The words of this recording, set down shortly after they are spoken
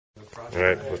All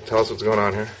right, well, tell us what's going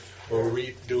on here. We're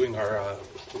redoing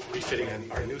refitting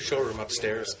our new showroom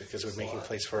upstairs because we're making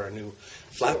place for our new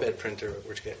flatbed printer,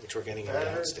 which we're getting in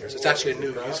downstairs. It's actually a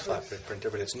new used flatbed printer,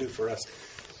 but it's new for us.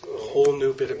 A whole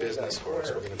new bit of business for us.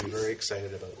 We're going to be very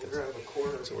excited about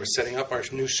this. So we're setting up our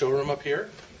new showroom up here.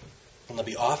 And there'll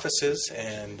be offices,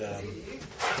 and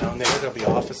down there there'll be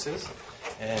offices,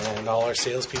 and all our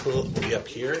salespeople will be up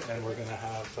here, and we're going to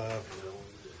have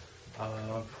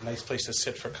a nice place to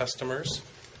sit for customers.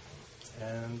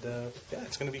 And yeah,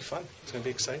 it's going to be fun. It's going to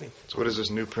be exciting. So what does this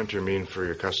new printer mean for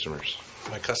your customers?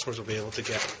 My customers will be able to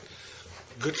get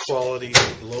good quality,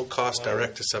 low-cost,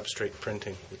 direct-to-substrate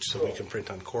printing, so we can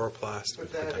print on coroplast, we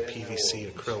can print on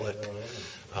PVC,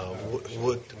 acrylic,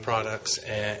 wood products,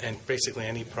 and basically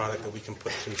any product that we can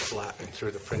put through flat and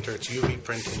through the printer. It's UV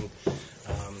printing.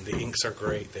 The inks are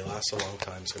great. They last a long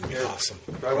time. It's going to be awesome.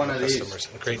 Try one of these. Customers,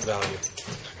 great value.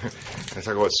 Let's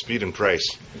talk about speed and price.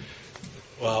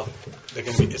 Well,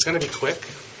 it's going to be quick.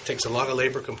 It takes a lot of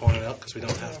labor component out because we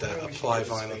don't have to apply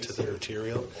vinyl to the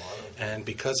material. And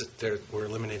because we're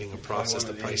eliminating a process,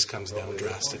 the price comes down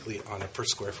drastically on a per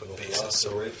square foot basis.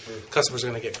 So customers are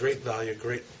going to get great value,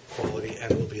 great quality,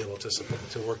 and we'll be able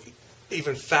to work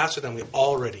even faster than we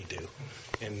already do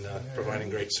in providing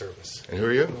great service. And who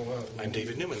are you? I'm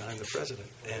David Newman. I'm the president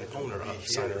and owner of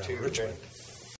Signarama Richmond.